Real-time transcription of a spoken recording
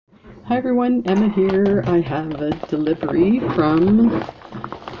Hi everyone, Emma here. I have a delivery from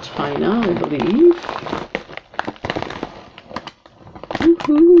China, I believe.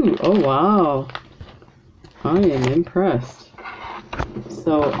 Woohoo! Oh wow! I am impressed.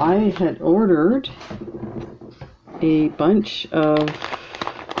 So I had ordered a bunch of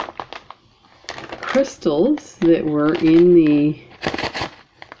crystals that were in the...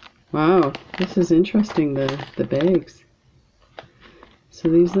 Wow, this is interesting, the bags. So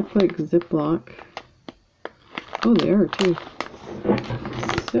these look like Ziploc. Oh, they are too.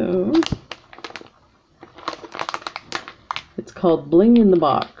 So it's called Bling in the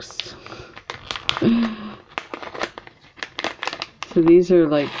Box. So these are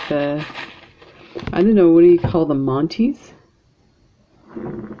like the, I don't know, what do you call them, Monties?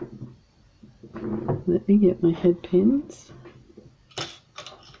 Let me get my head pins.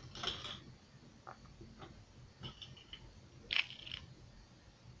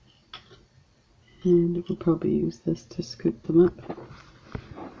 And we'll probably use this to scoop them up.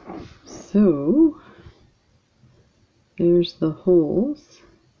 So there's the holes.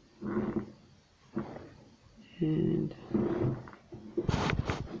 And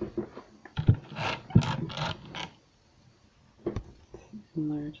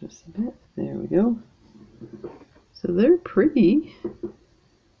enlarge this a bit. There we go. So they're pretty.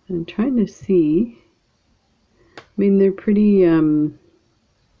 I'm trying to see. I mean, they're pretty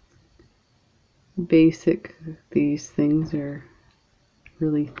basic. These things are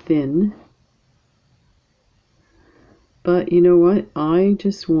really thin. But you know what? I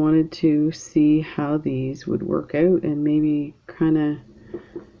just wanted to see how these would work out and maybe kind of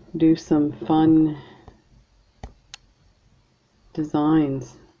do some fun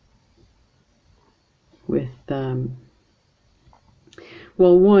designs with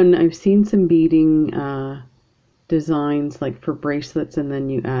well, one, I've seen some beading designs like for bracelets, and then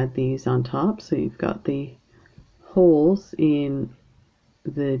you add these on top, so you've got the holes in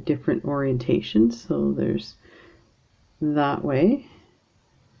the different orientations. So there's that way,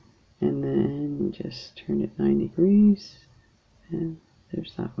 and then just turn it 90 degrees, and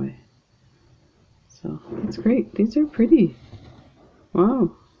there's that way. So that's great. These are pretty.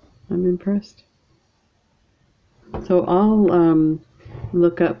 Wow, I'm impressed. So I'll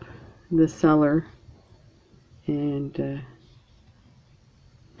look up the seller, and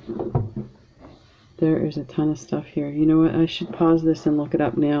there is a ton of stuff here. You know what? I should pause this and look it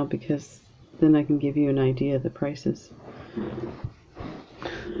up now, because then I can give you an idea of the prices.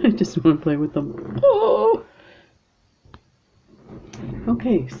 I just want to play with them. Oh!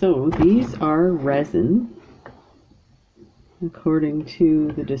 Okay, so these are resin, according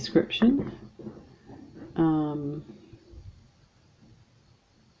to the description.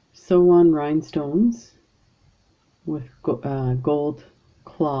 Sew on rhinestones with gold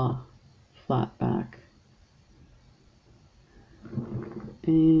claw flat back.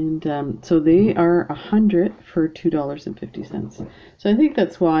 And so they are 100 for $2.50. So I think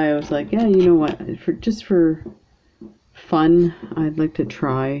that's why I was like, yeah, you know what, just for fun, I'd like to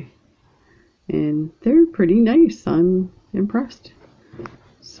try. And they're pretty nice. I'm impressed.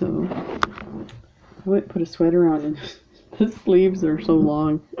 So I might put a sweater on, and the sleeves are so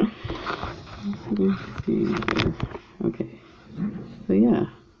long. Okay, so yeah,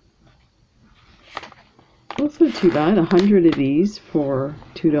 also too bad. 100 of these for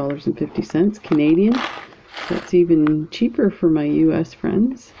 $2.50 Canadian. That's even cheaper for my US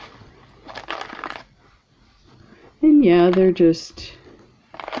friends. And yeah, they're just,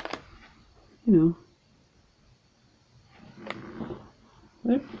 you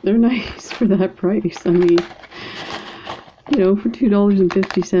know, they're nice for that price. I mean, you know, for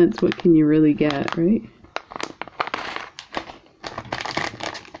 $2.50, what can you really get, right?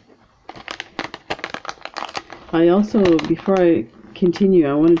 I also, before I continue,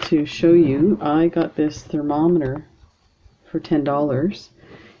 I wanted to show you, I got this thermometer for $10,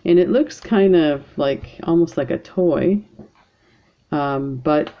 and it looks kind of like, almost like a toy,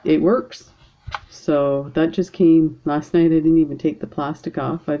 but it works. So that just came last night. I didn't even take the plastic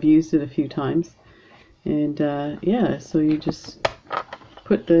off. I've used it a few times. And yeah, so you just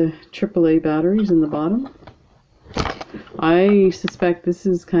put the AAA batteries in the bottom. I suspect this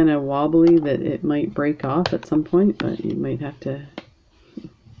is kind of wobbly, that it might break off at some point, but you might have to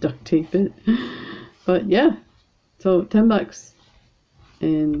duct tape it. But yeah, so $10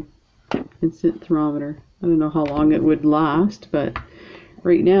 and instant thermometer. I don't know how long it would last, but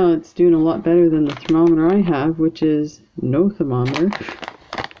right now it's doing a lot better than the thermometer I have, which is no thermometer.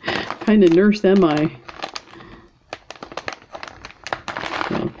 Kind of nurse am I.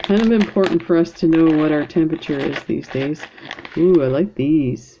 So kind of important for us to know what our temperature is these days. Ooh, I like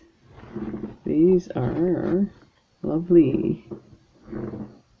these. These are lovely.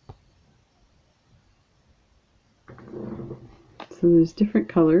 So there's different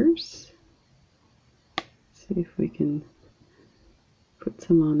colors. Let's see if we can put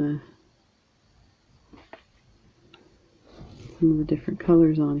some on some of the different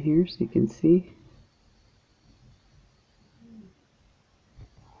colors on here so you can see.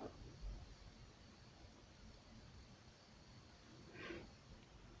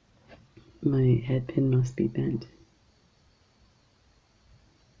 My head pin must be bent.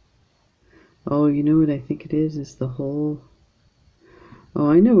 Oh, you know what I think it is the whole... Oh,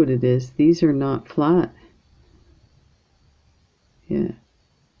 I know what it is. These are not flat. Yeah.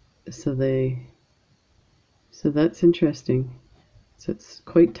 So that's interesting. So it's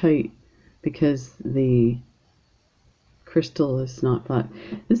quite tight because the crystal is not flat.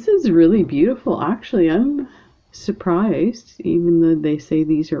 This is really beautiful. Actually, I'm surprised, even though they say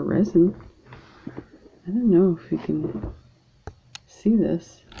these are resin. I don't know if you can see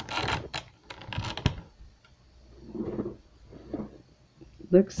this.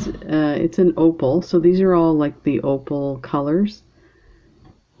 Looks, it's an opal, so these are all like the opal colors.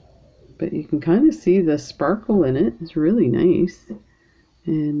 But you can kind of see the sparkle in it. It's really nice.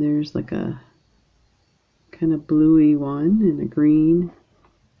 And there's like a kind of bluey one and a green.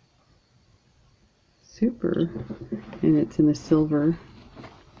 Super. And it's in a silver.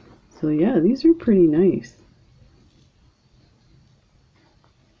 So yeah, these are pretty nice.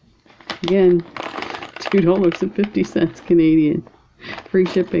 Again, $2.50 Canadian. Free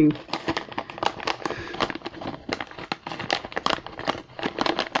shipping.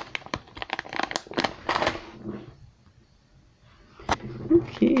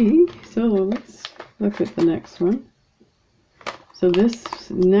 Okay, so let's look at the next one. So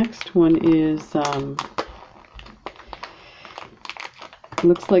this next one is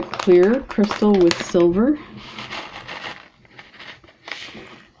looks like clear crystal with silver.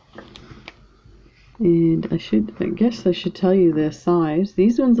 And I guess I should tell you the size.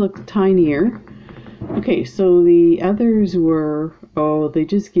 These ones look tinier. Okay, so the others were, oh, they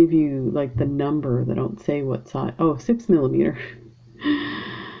just give you like the number. They don't say what size. Oh, 6 millimeter. I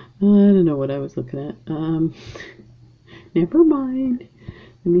don't know what I was looking at. Never mind.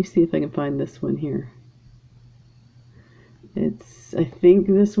 Let me see if I can find this one here. I think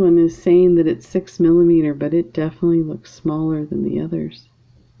this one is saying that it's 6 millimeter, but it definitely looks smaller than the others.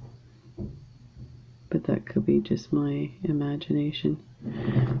 But that could be just my imagination.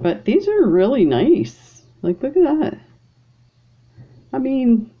 But these are really nice. Like, look at that. I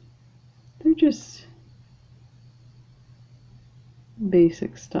mean, they're just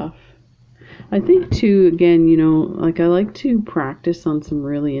basic stuff. I think too, again, you know, like I like to practice on some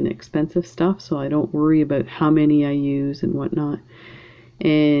really inexpensive stuff so I don't worry about how many I use and whatnot.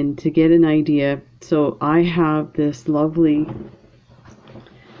 And to get an idea, so I have this lovely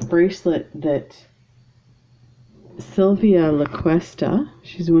bracelet that Sylvia LaQuesta,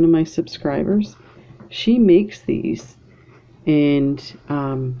 she's one of my subscribers, she makes these, and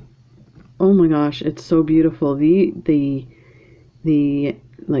oh my gosh, it's so beautiful. The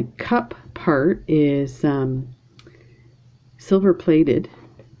like cup part is silver plated,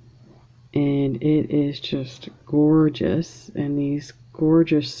 and it is just gorgeous, and these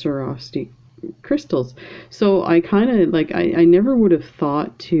gorgeous Swarovski crystals. So I kind of like, I never would have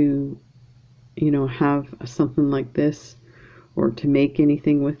thought to, you know, have something like this or to make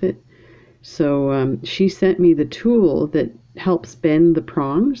anything with it. So she sent me the tool that helps bend the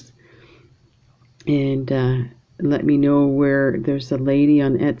prongs, and let me know where there's a lady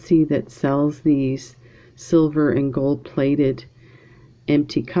on Etsy that sells these silver and gold plated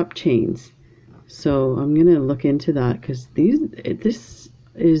empty cup chains. So I'm gonna look into that, because this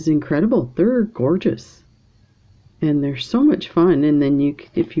is incredible. They're gorgeous and they're so much fun. And then you,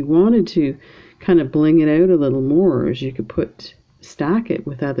 if you wanted to kind of bling it out a little more, is you could stack it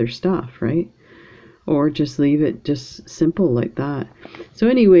with other stuff, right? Or just leave it just simple like that. So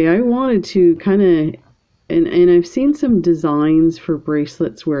anyway, I wanted to kind of, and I've seen some designs for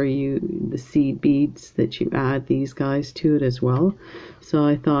bracelets where the seed beads that you add these guys to it as well. So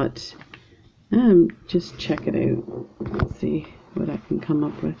I thought, just check it out. Let's see what I can come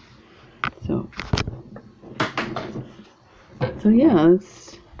up with. So yeah,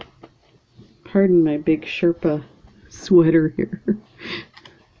 it's, pardon my big Sherpa sweater here.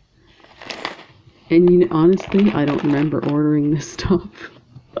 And you know, honestly, I don't remember ordering this stuff.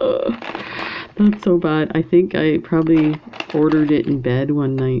 That's so bad. I think I probably ordered it in bed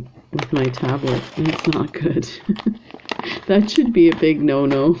one night with my tablet, and it's not good. That should be a big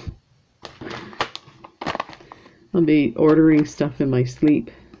no-no. I'll be ordering stuff in my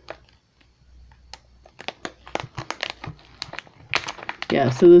sleep. Yeah,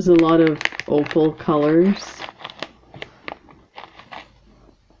 so there's a lot of opal colors.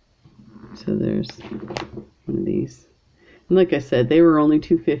 So there's one of these. And like I said, they were only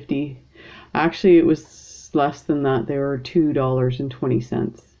 $2.50. Actually, it was less than that. They were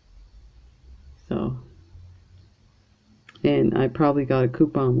 $2.20. So, and I probably got a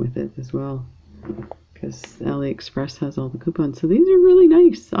coupon with it as well, because AliExpress has all the coupons. So these are really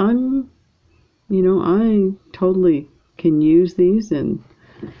nice. I totally can use these and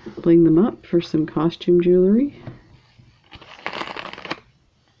bling them up for some costume jewelry.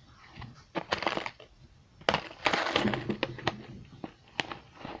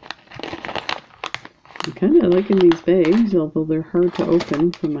 I'm kind of liking these bags, although they're hard to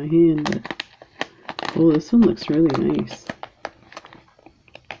open from my hand. But, oh, this one looks really nice.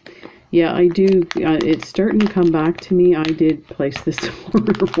 Yeah, I do. It's starting to come back to me. I did place this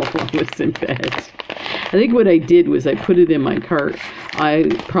order while I was in bed. I think what I did was I put it in my cart. I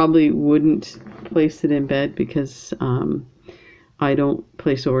probably wouldn't place it in bed because I don't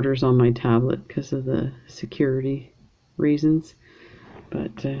place orders on my tablet because of the security reasons.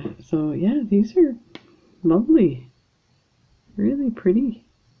 But, so yeah, these are lovely. Really pretty.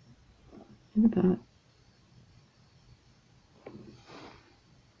 Look at that.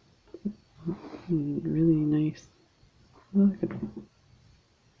 Really nice. Look at that.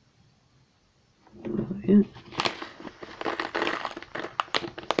 Oh, yeah.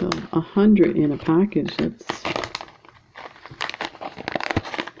 So 100 in a package. That's,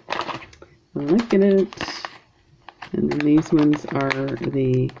 I'm liking it. And then these ones are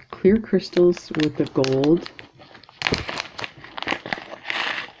the clear crystals with the gold.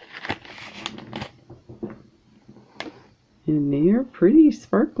 And they are pretty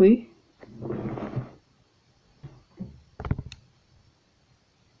sparkly.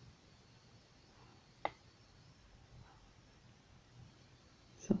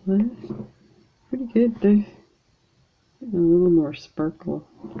 So they're pretty good. They're a little more sparkle.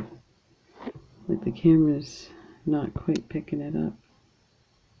 Like the camera's not quite picking it up.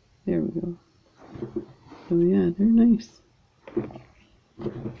 There we go. So yeah, they're nice.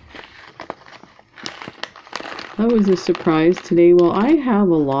 That was a surprise today. Well, I have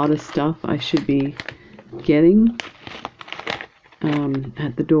a lot of stuff I should be getting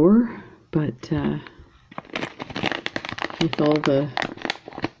at the door, but with all the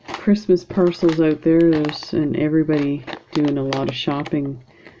Christmas parcels out there, and everybody doing a lot of shopping,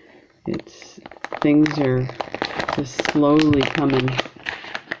 things are just slowly coming.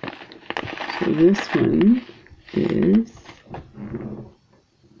 So this one is,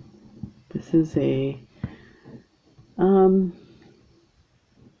 a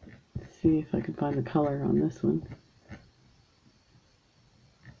let's see if I can find the color on this one.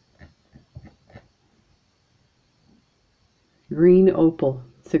 Green opal,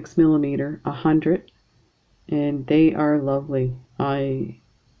 6mm, 100, and they are lovely. I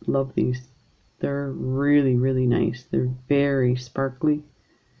love these. They're really, really nice. They're very sparkly.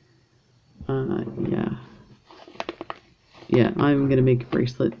 Yeah, I'm gonna make a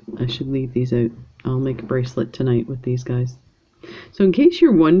bracelet. I should leave these out. I'll make a bracelet tonight with these guys. So in case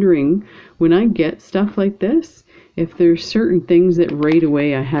you're wondering, when I get stuff like this, if there's certain things that right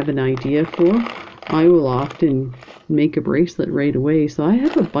away I have an idea for, I will often make a bracelet right away. So I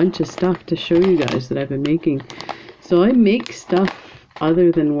have a bunch of stuff to show you guys that I've been making. So I make stuff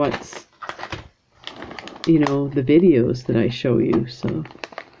other than what's, the videos that I show you. So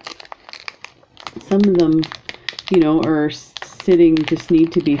some of them, are sitting, just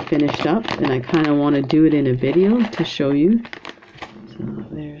need to be finished up, and I kind of want to do it in a video to show you. So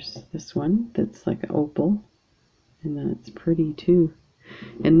there's this one that's like an opal, and that's pretty too.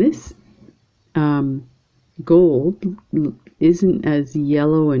 And this gold isn't as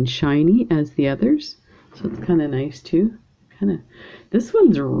yellow and shiny as the others, so it's kind of nice too. This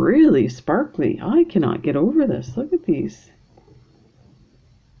one's really sparkly. I cannot get over this. Look at these.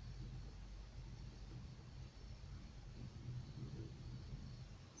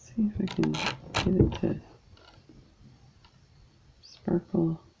 See if I can get it to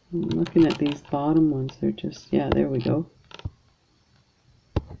sparkle. I'm looking at these bottom ones. They're just, yeah, there we go.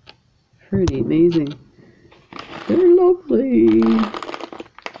 Pretty amazing. They're lovely.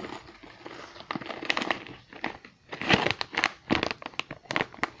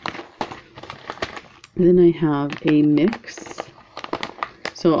 Then I have a mix.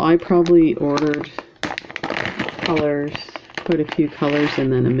 So I probably ordered colors, quite a few colors,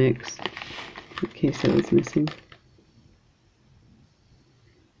 and then a mix in case I was missing.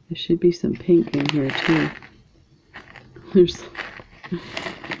 There should be some pink in here too.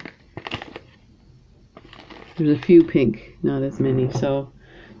 There's a few pink, not as many. So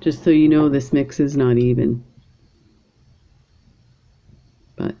just so you know, this mix is not even.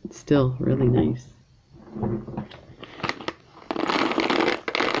 But it's still really nice.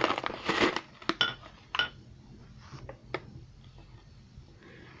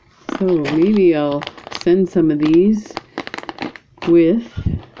 So maybe I'll send some of these with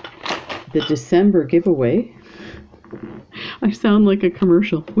the December giveaway. I sound like a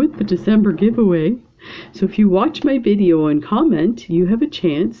commercial. With the December giveaway. So if you watch my video and comment, you have a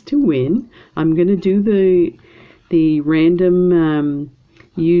chance to win. I'm going to do the random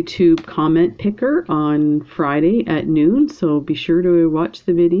YouTube comment picker on Friday at noon. So be sure to watch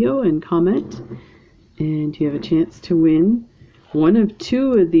the video and comment. And you have a chance to win one of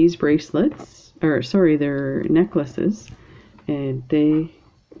two of these bracelets. Or sorry, they're necklaces. And they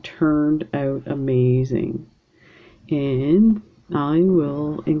turned out amazing. And I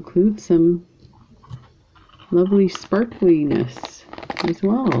will include some lovely sparkliness as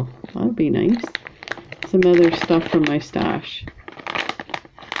well. That'd be nice. Some other stuff from my stash.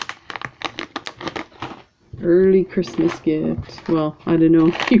 Early Christmas gift. Well, I don't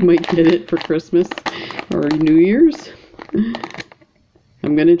know. You might get it for Christmas or New Year's.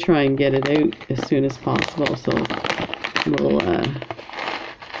 I'm going to try and get it out as soon as possible. So we'll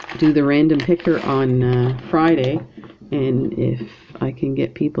do the random picker on Friday. And if I can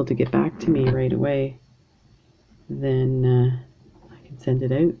get people to get back to me right away, then I can send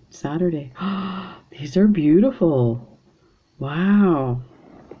it out Saturday. These are beautiful. Wow.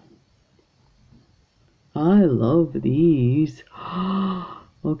 I love these.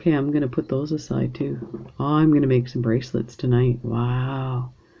 Okay, I'm going to put those aside too. Oh, I'm going to make some bracelets tonight.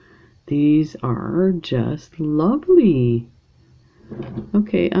 Wow. These are just lovely.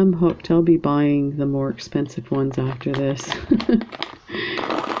 Okay, I'm hooked. I'll be buying the more expensive ones after this.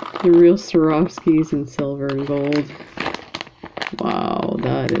 The real Swarovskis in silver and gold. Wow,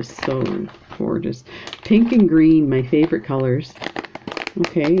 that is so gorgeous. Pink and green, my favorite colors.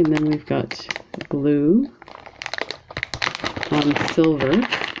 Okay, and then we've got blue on silver.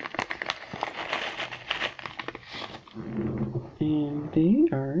 And they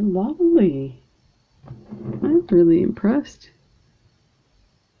are lovely. I'm really impressed.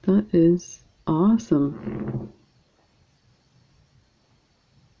 That is awesome.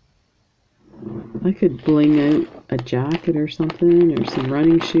 I could bling out a jacket or something, or some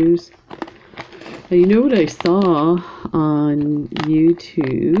running shoes. Now, you know what I saw on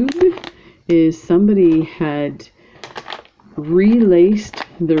YouTube is somebody had relaced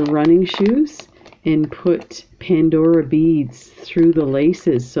the running shoes and put Pandora beads through the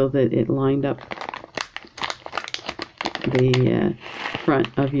laces so that it lined up the front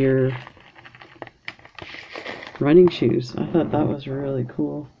of your running shoes. I thought that was really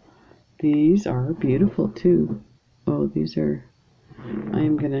cool. These are beautiful too. Oh, these are, I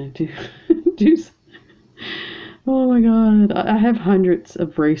am gonna do oh my god, I have hundreds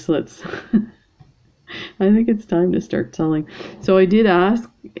of bracelets. I think it's time to start selling. So I did ask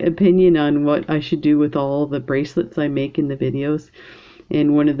opinion on what I should do with all the bracelets I make in the videos.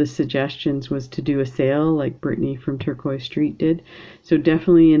 And one of the suggestions was to do a sale like Brittany from Turquoise Street did. So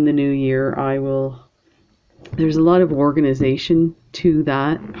definitely in the new year, I will, there's a lot of organization to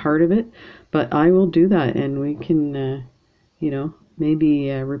that part of it, but I will do that and we can, you know,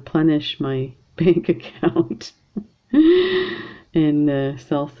 maybe replenish my bank account and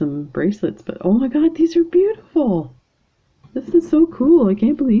sell some bracelets. But oh my god, these are beautiful. This is so cool. I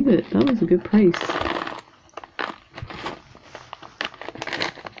can't believe it. That was a good price.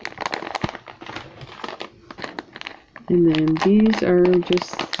 And then these are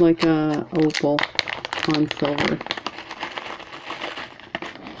just like a opal on silver.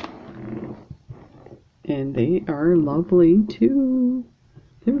 And they are lovely too.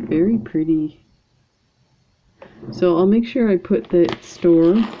 They're very pretty. So I'll make sure I put the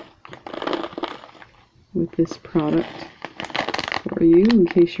store with this product for you in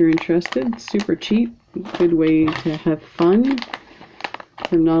case you're interested. Super cheap, good way to have fun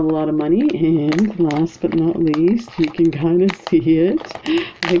for not a lot of money. And last but not least, you can kind of see it.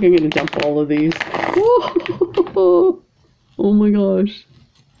 I think I'm going to dump all of these. Oh, oh my gosh.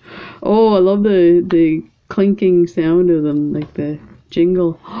 Oh, I love the clinking sound of them, like the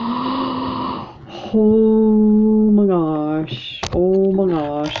jingle. Oh my gosh. Oh my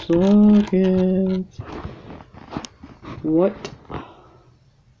gosh. Look at what?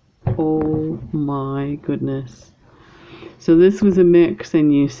 Oh my goodness. So this was a mix,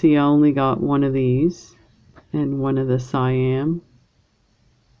 and you see I only got one of these and one of the cyan.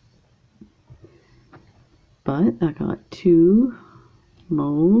 But I got 2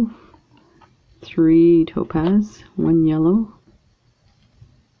 mauve, 3 topaz, 1 yellow.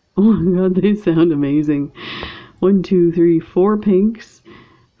 Oh my god, they sound amazing. 1, 2, 3, 4 pinks,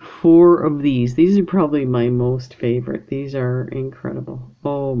 4 of these. These are probably my most favorite. These are incredible.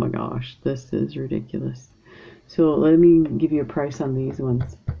 Oh my gosh, this is ridiculous. So let me give you a price on these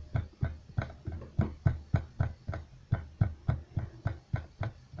ones.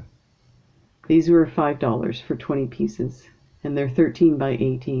 These were $5 for 20 pieces, and they're 13 by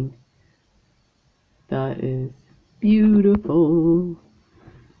 18. That is beautiful.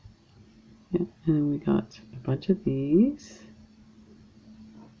 Yeah, and then we got a bunch of these.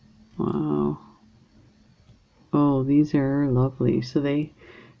 Wow. Oh, these are lovely. So they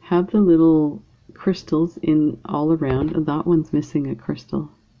have the little crystals in all around, and that one's missing a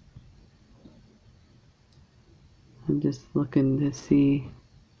crystal. I'm just looking to see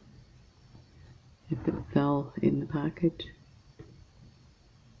if it fell in the package.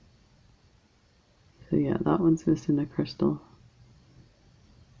 So yeah, that one's missing a crystal.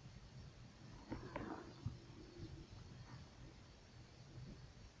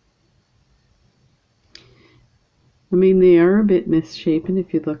 I mean, they are a bit misshapen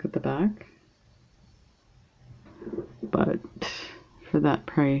if you look at the back, but for that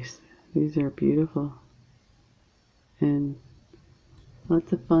price, these are beautiful and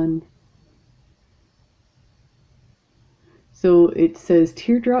lots of fun. So it says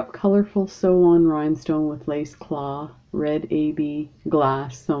teardrop colorful sew on rhinestone with lace claw, red AB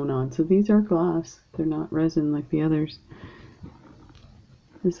glass sewn on. So these are glass, they're not resin like the others.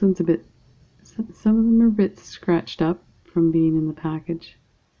 This one's a bit, some of them are a bit scratched up from being in the package.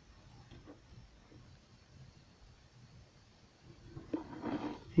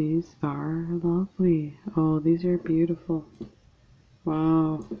 These are lovely. Oh, these are beautiful.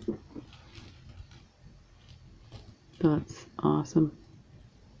 Wow. That's awesome.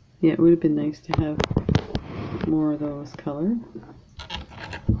 Yeah, it would have been nice to have more of those colored.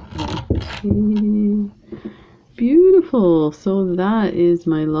 Beautiful. So that is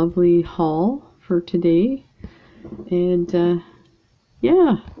my lovely haul for today. And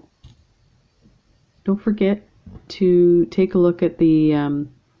yeah, don't forget to take a look at the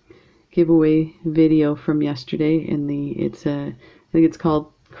giveaway video from yesterday. In the I think it's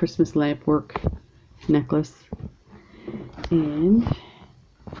called Christmas lamp work necklace. And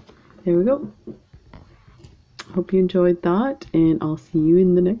there we go. Hope you enjoyed that, and I'll see you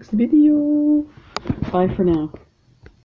in the next video. Bye for now.